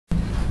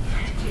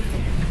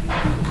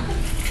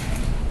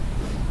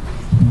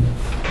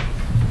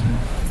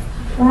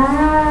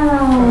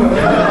Wow.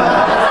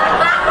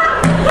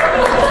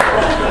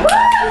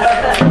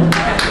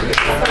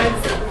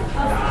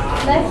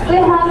 Next we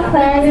have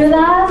Claire do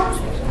that.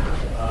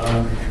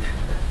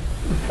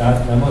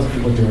 That most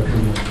people do it for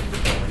me.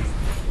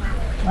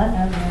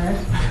 Whatever.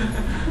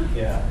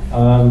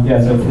 Yeah,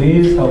 so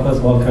please help us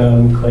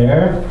welcome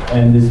Claire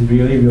and this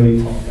really,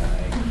 really tall guy.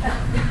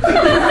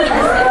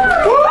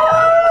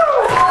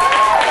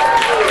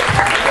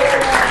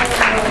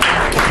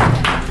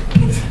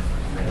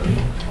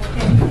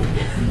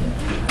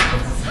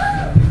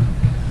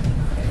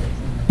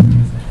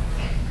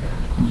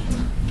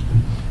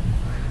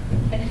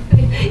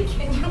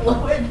 Can you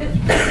lower this?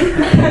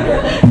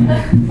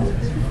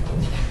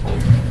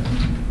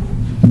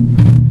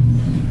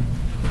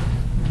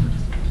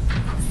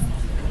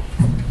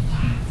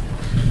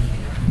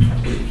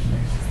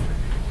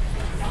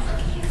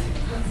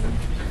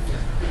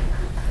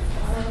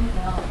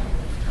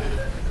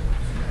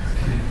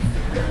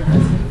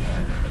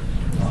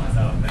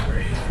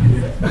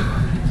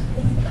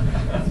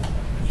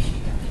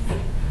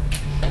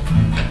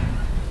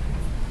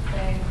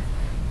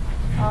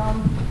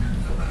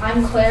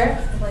 I'm Clare,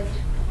 like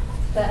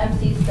the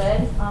MC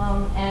said,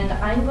 and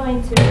I'm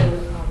going to,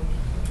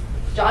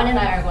 John and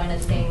I are going to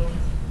sing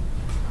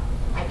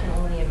I Can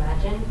Only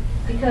Imagine,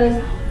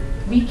 because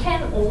we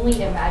can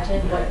only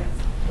imagine what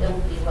it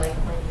will be like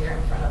when you're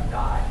in front of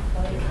God.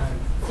 Like,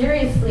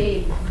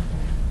 seriously,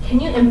 can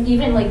you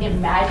even like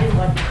imagine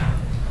what,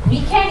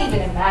 we can't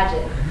even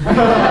imagine.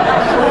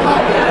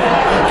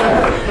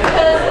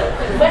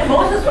 Because when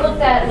Moses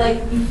looked at,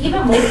 like,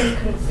 even Moses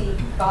couldn't see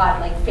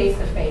God like face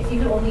to face. He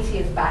could only see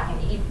his back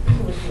and he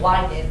was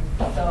blinded.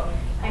 So,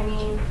 I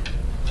mean,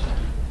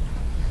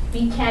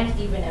 we can't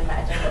even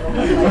imagine what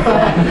it was like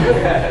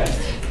that.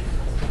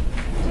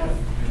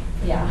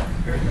 Yeah.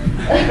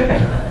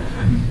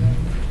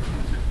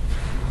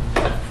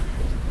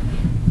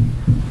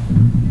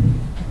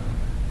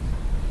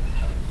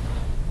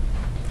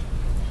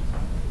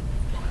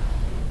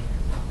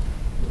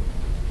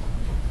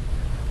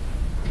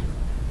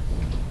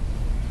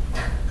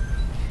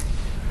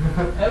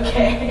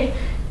 Okay.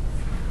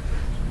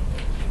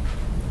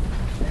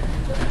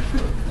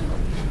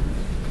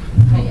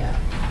 Yeah.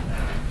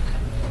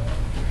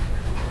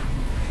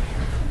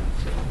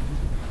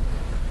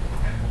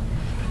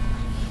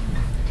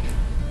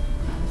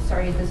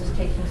 Sorry, this is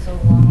taking so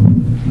long.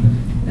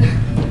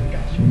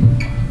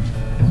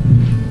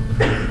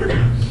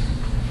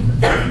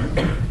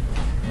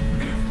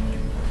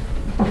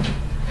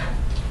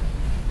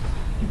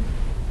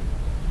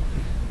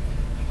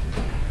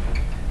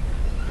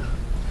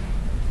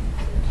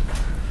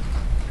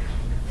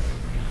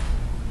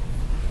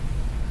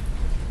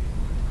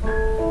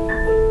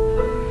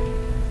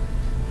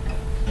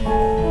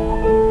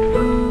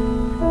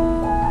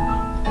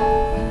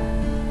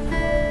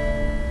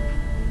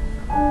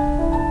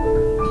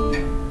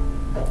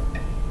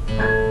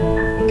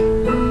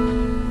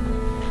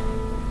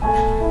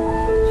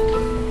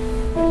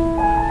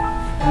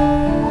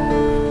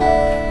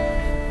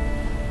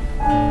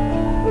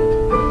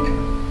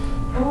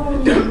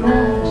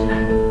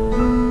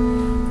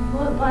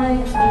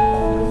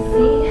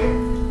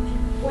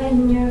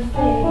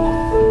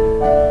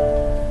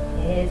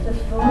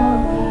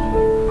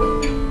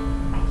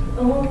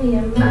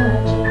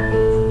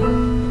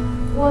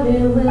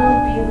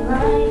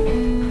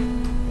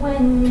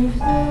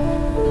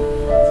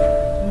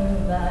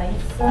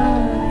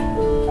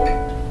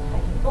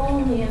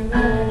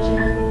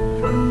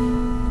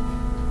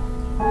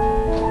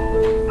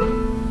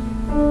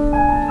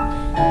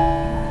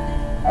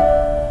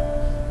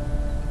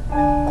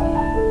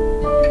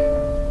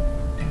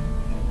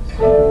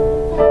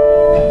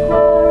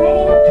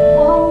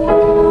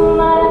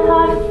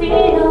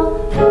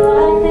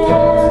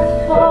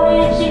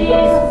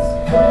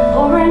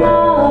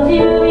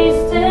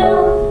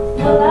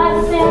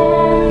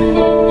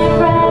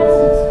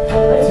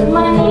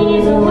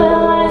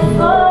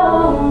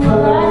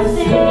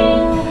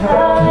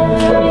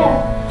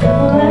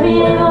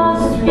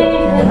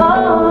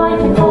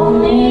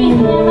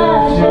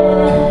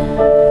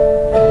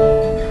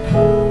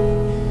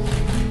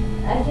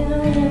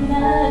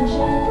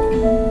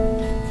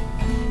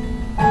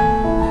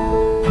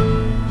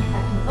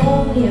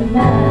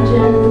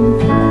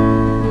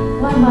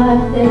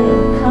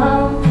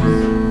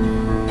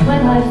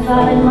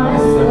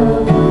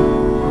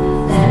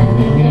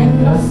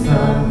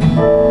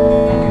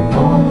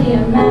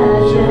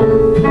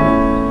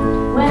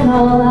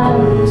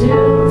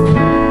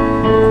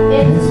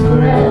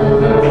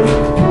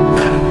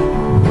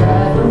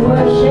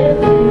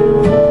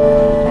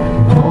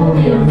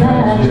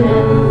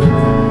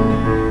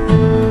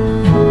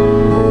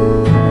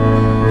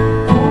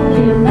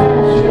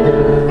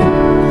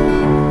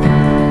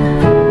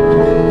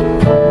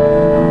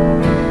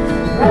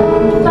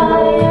 By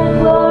your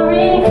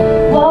glory,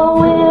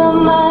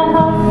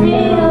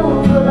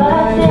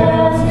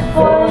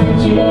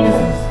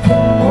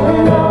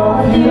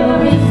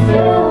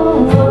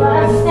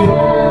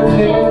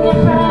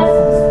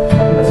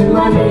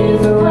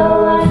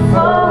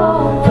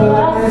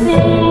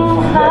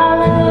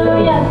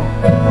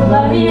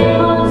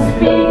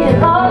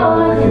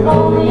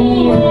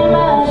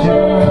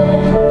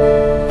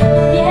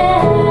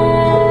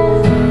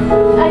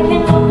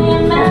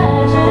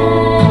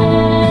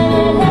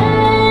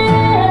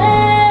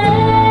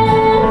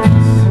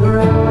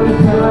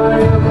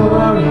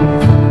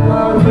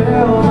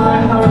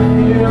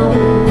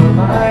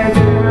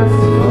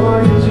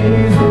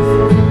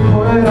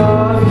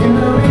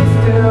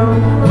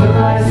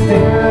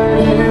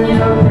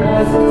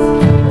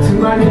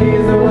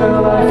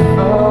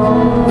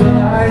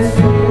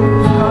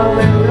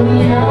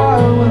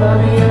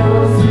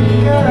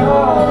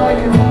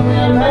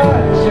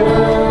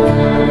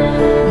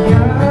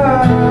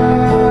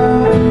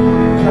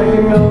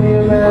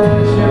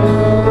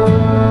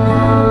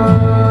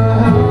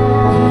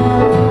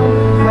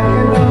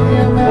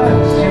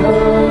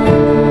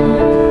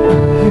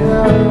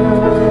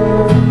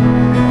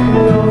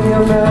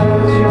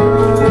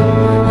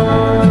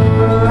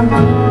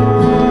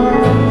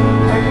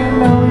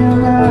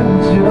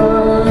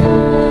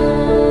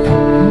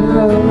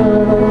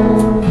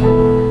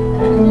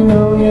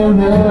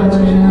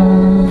 imagine